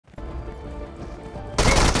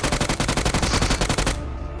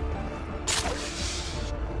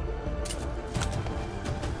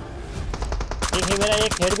एक मेरा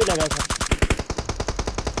एक हेड भी लगा था।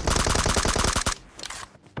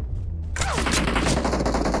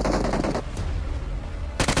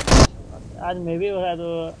 आज मैं भी हो रहा तो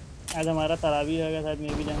आज हमारा तरावी होगा, शायद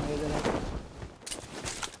मैं भी जाऊंगा इधर।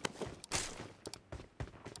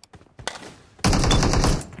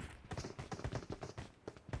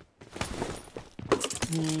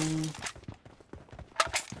 हम्म।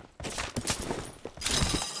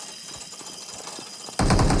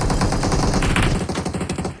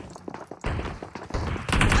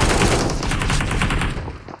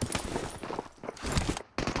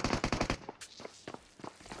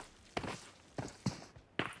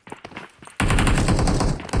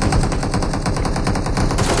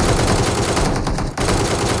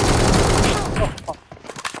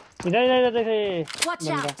 इधर इधर इधर देखो ये Watch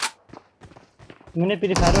बंदा। out! मैंने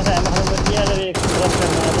प्री फायर में एम खत्म कर दिया, जब एक रश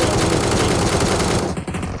करना है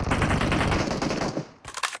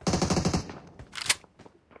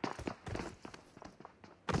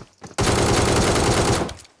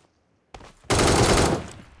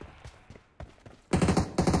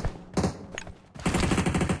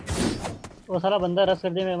वो साला बंदा रश कर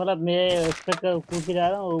दिया। मैं मतलब मैं उस पे कूद के जा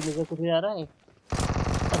रहा हूँ, वो मुझे कूद के जा रहा है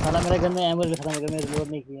और साला मेरे गन में एमो खत्म हो गया, मैं रिलोड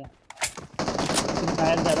नहीं किया। फ्री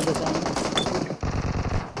फायर ज़्यादा देता हूँ।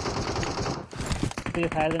 फ्री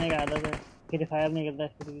फायर देने का आदत है, फ्री फायर नहीं करता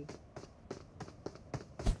फिर भी।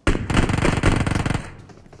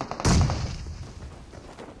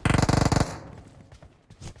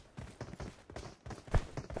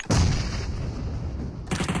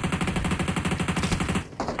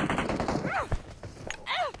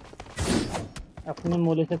 अपने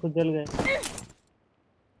मोले से खुद जल गए।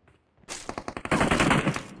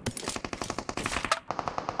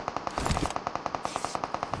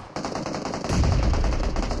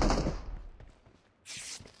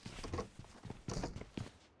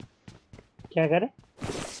 क्या करे?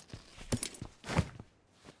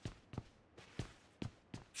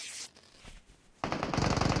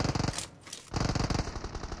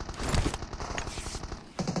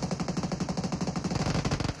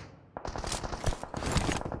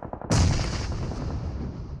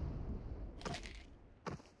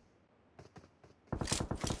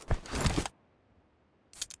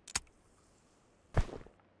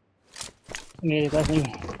 मेरे पास नहीं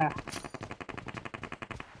है। हाँ।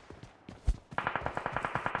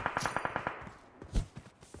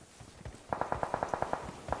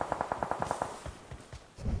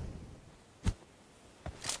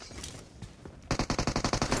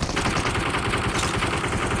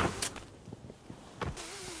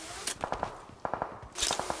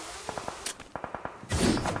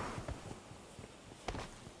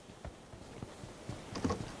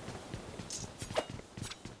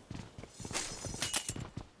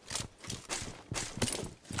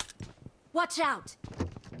 Watch out!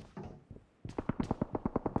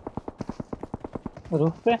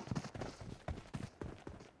 रूफ पे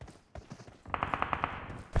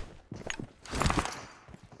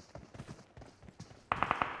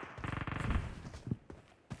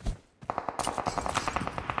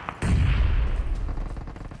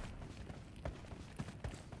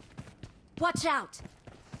Watch out!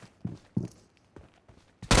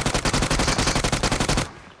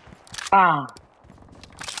 हाँ।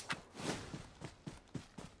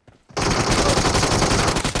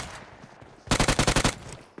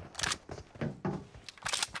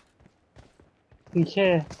 पीछे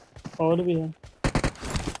और भी है।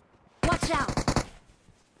 Watch out!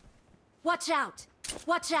 Watch out!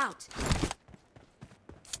 Watch out!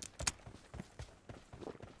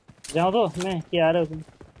 जाओ तो मैं क्या आ रहे हो तुम?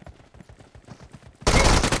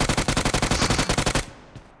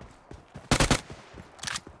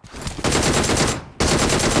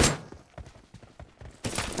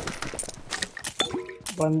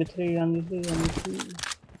 One B three, one B three, one B three.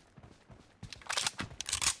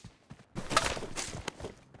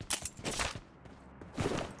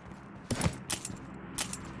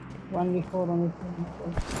 One B four, one B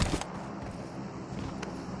four.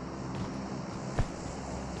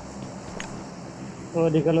 तो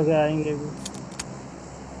निकल के आएंगे अभी।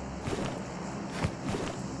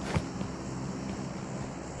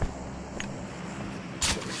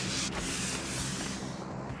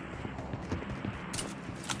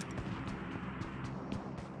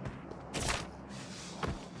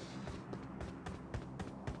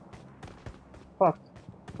 फक,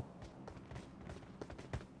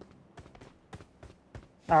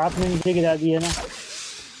 आपने नीचे गिरा दिया ना।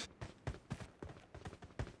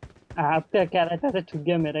 आपका क्या रहता था, छुप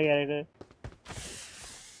गया मेरा कैरेक्टर।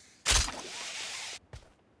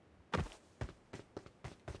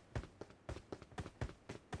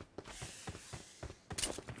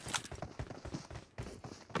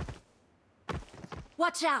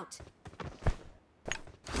 Watch out!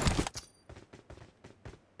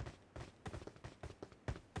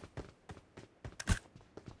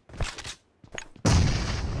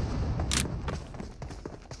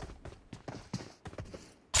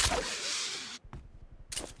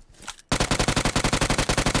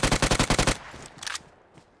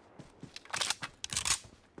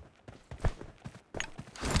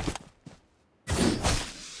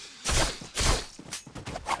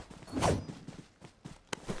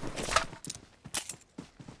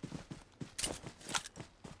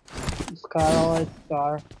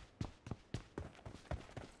 Scar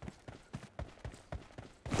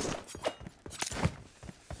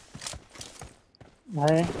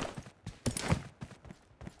है।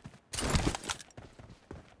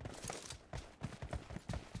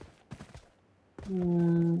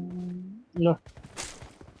 लो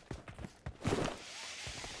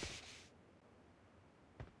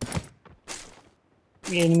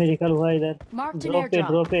ये एनिमी रिकल हुआ इधर। Marked an drop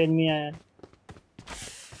airdrop. पे एनिमी आया है।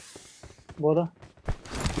 बोलो।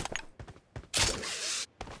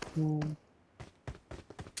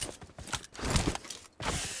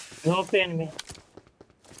 ड्रॉप पे एनिमी।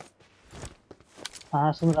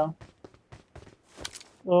 हाँ सुन रहा हूँ।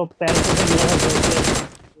 वो पैराशूट से गिरा था ड्रॉप पे।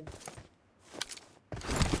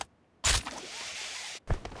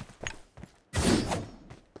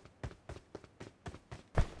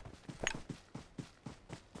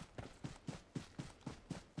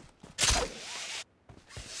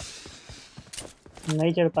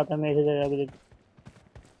 नहीं चढ़ पाता मैं ऐसे जगह पे।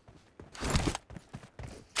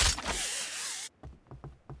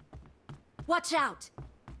 Watch out!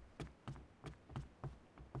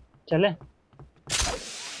 चले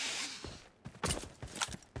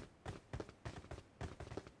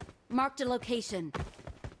Marked a location.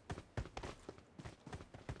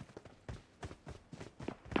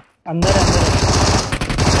 अंदर अंदर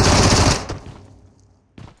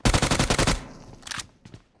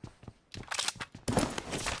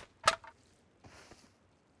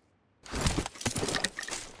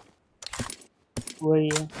वही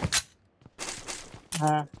है।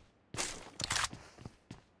 हाँ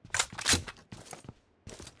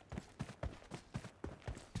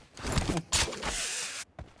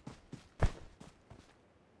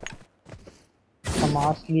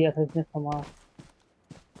समास लिया था इसने समास।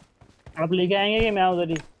 आप लेके आएंगे कि मैं उधर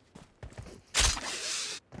ही?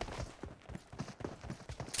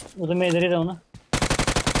 वो तो मैं इधर ही रहूँ ना।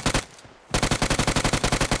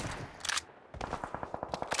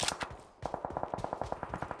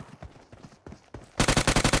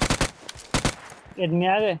 एडमी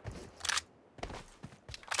आ गए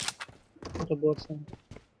तो बोट से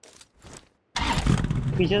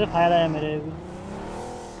पीछे से फायर आया मेरे भी।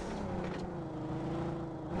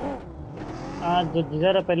 हाँ जो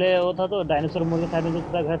जिधर पहले वो था तो डायनासोर मोड़ के साइड में जो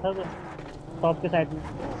पूरा घर था तो टॉप के साइड में।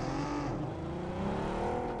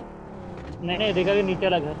 नहीं नहीं देखा कि नीचे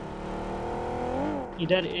वाला घर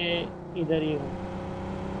इधर इधर ही हो।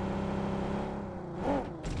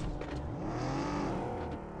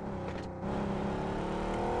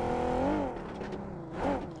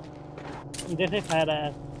 इधर से फायर आया।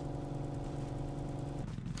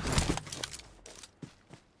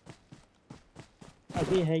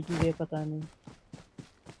 अभी है कि ये पता नहीं।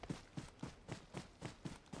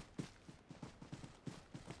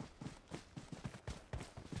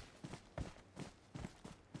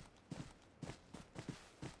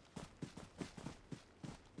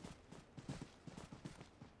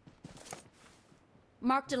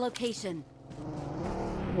 Marked a location.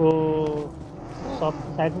 वो शॉप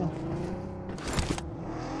साइड में।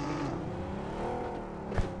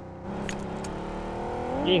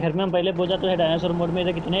 ये घर में हम पहले पहुंचा तो है डायनासोर मोड में।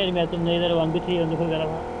 इधर कितने एनिमी आते हैं इधर 1v3 वगैरह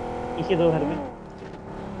वहाँ इसी दो घर में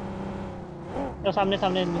तो सामने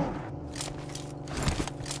सामने एनिमी।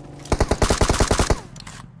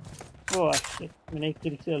 ओ शिट मैंने एक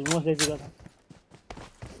किल से ऑलमोस्ट ले चुका था।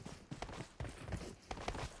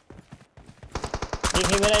 एक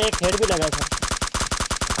मेरा एक हेड भी लगा था।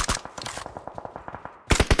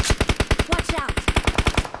 Watch out!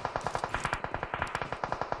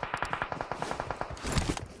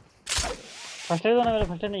 फर्स्ट एड ना मेरा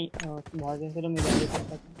फर्स्ट एड नहीं भागे चलो मैं जाके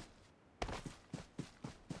करता था।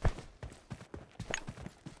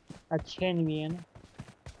 अच्छे एनिमी है ना।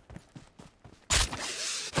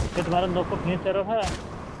 तो तुम्हारा नोक को फिनिश कर रहा था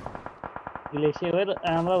ग्लेशियर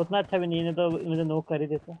हमारा उतना अच्छा भी नहीं है तो मुझे नोक कर ही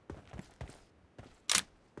देता।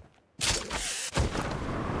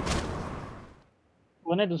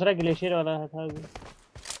 वो नहीं दूसरा ग्लेशियर वाला था अभी।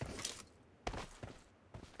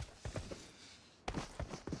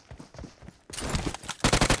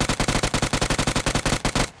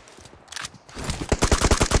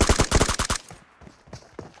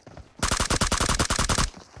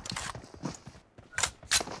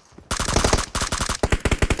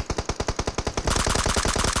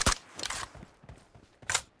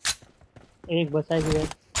 एक बचा है किधर।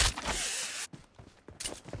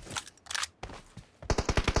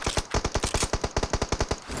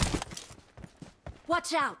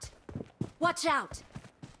 Watch out! Watch out!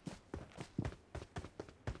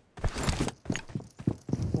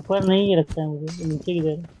 ऊपर नहीं रखता है मुझे, नीचे किधर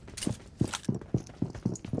है?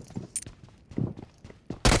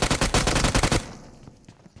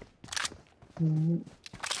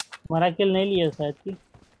 हमारा किल नहीं लिया शायद की।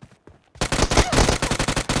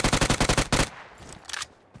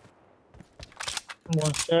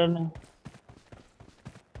 मॉन्स्टर ने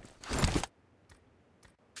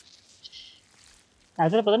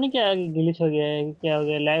ऐसा पता नहीं क्या ग्लिच हो गया है, क्या हो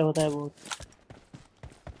गया, लैग होता है बहुत।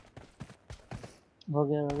 हो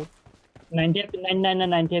गया 90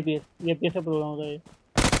 90 एपीएस, ये एपीएस का प्रॉब्लम होता है।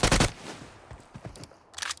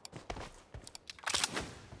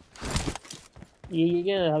 ये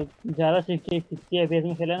क्या ज़्यादा 60 एपीएस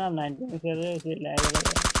में खेला ना, 90 में खेल रहे हैं, इसलिए लैग हो रहा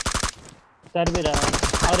है। कर भी रहा है।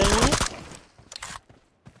 और इन्होंने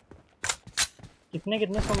कितने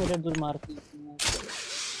कितने 100 मीटर दूर मारती है।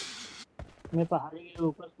 मैं पहाड़ी के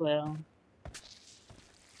ऊपर सोया हूँ।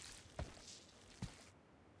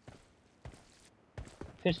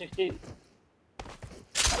 फिर 60।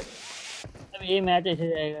 अब ये मैच ऐसे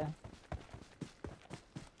जाएगा।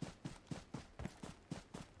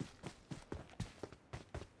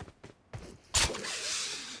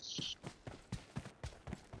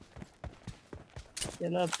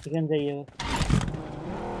 चलो अब चिकन चाहिए बस।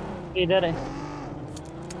 इधर है,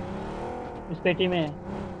 इस पेटी में है।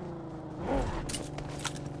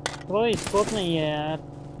 कोई स्कोप नहीं है यार।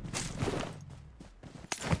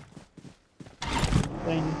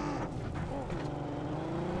 कोई नहीं।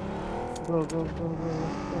 गो गो गो गो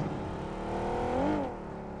गो।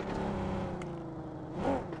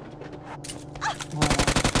 हाँ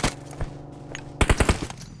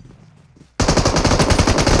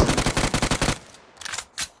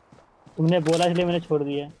तुमने बोला इसलिए मैंने छोड़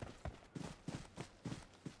दिया,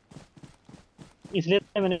 इसलिए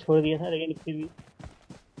तो मैंने छोड़ दिया था, लेकिन फिर भी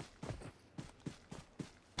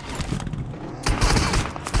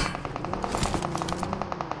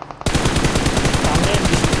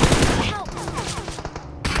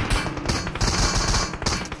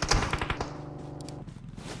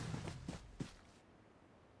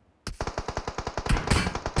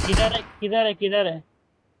किधर है, किधर है, किधर है?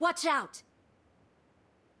 Watch out!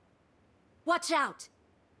 Watch out!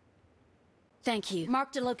 Thank you.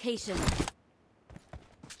 Marked a location.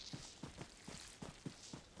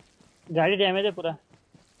 गाड़ी डैमेज है पूरा।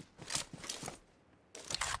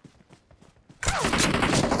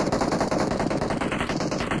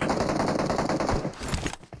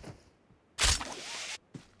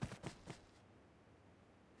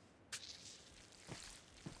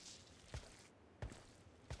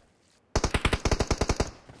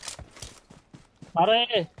 मारो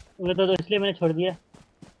ये, उन्हें तो इसलिए मैंने छोड़ दिया।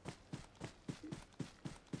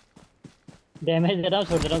 डैमेज दे रहा हूँ,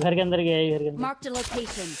 छोड़ दे रहा हूँ। घर के अंदर गया है, घर के अंदर। Marked a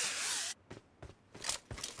location.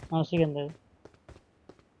 हाँ उसी के अंदर।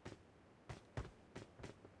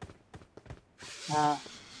 हाँ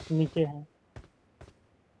नीचे है।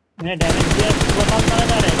 मैंने डैमेज दिया, वो साथ मारा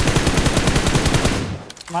जा रहा है।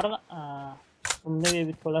 मारो ना। तुमने भी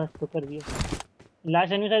अभी थोड़ा तो कर दिया।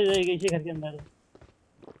 लास्ट एनिमी था इसी घर के अंदर।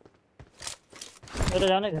 तो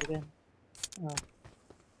जाओ ना घर पे। हाँ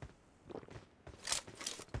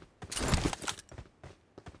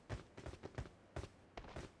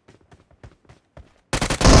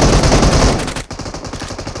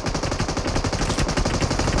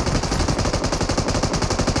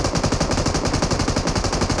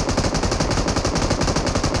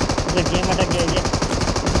ये गेम अटक गया ये।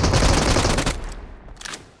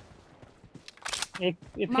 एक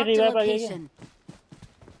फिर Marked a रिवाइव आ गया क्या? location.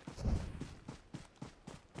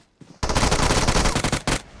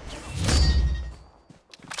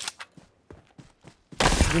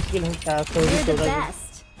 किल है 400 You're the 14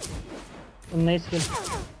 best. 19 किल।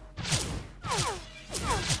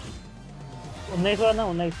 19 हुआ ना,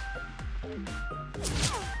 19।